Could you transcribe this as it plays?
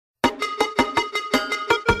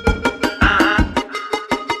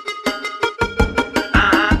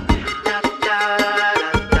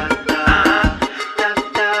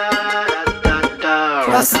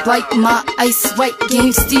white, my ice white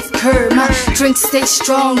game, Steve Kerr. My drink stay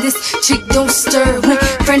strong, this chick don't stir. When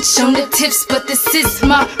French on the tips, but this is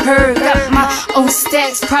my her. Got my own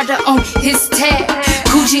stacks, Prada on his tag,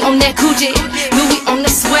 Gucci on that Gucci, Louis on the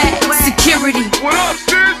swag. Security,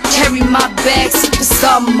 carry my bag,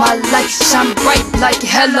 superstar my life, shine bright like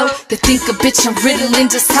hello. They think a bitch I'm riddling,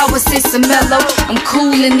 just how I say some mellow. I'm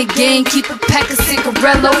cool in the game, keep a pack of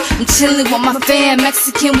cigarello. I'm chilling with my fam,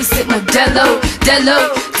 Mexican, we sip Modelo.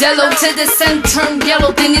 Delo, till the sun turn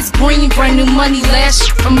yellow, then it's green. Brand new money, last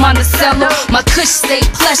from Monticello. My kush stay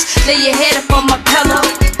plush, lay your head up on my pillow.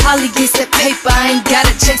 Holly gets that paper, I ain't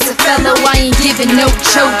gotta chase a fellow. I ain't giving no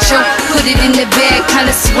cho-cho, put it in the bag, kinda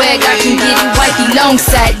swag, I can get it wifey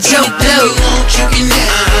longside Joe Blow. You want, you can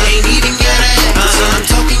have, I ain't even gotta ask. So I'm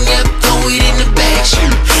talking up, throw it in the bag,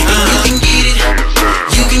 and you can get it,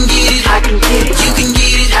 you can get it, I can get it, you can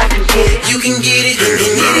get it, I can get it, you can get it.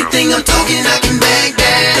 And anything I'm talking, I can back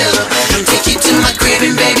that up. Take you to my crib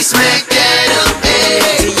and baby smack that up.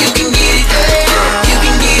 Hey, you can get it, you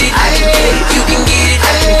can get it, I can get it, you can get it,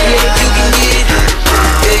 you can get it.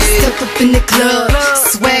 Step up in the club,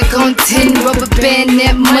 swag on 10, rubber band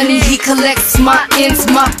that money, he collects my ends,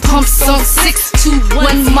 my pumps on 6, 2,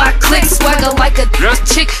 1, my click, swagger like a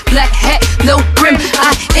chick, black hat, low brim,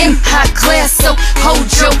 I am high class, so hold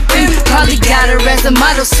your rim, probably got her as a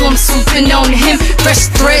model, so I'm swooping on him, fresh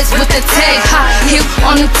threads with the tag, high heel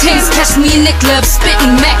on the tins, catch me in the club,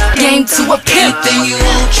 spitting Mac game to a pimp. Anything you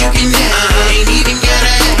want, you can have, I ain't even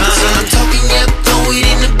gotta ask. So I'm talking up, throw it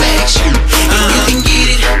in the bag, and you can get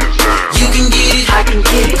it, you can get it, I can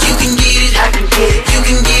get it, you can get it, I can get it, you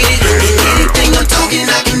can get it. And anything I'm talking,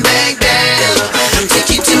 I can back that up.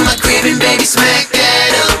 Take you to my crib and baby smack that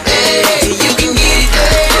up. Hey, you can get it,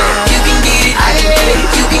 you can get it, I can get it,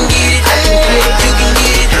 you can get it, I can get it, you can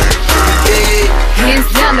get it. Hey. hands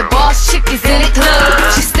down, the boss chick is in the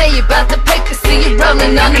club. She stay about the paper, see you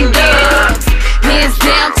rolling on them dubs. Hands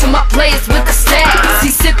down to my players with the stacks. He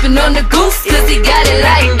sipping on the goose cause he got it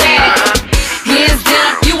like that. Hands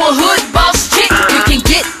down, you a hood boss chick, you can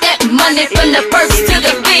get that money from the first to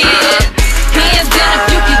the fifth. Hands down,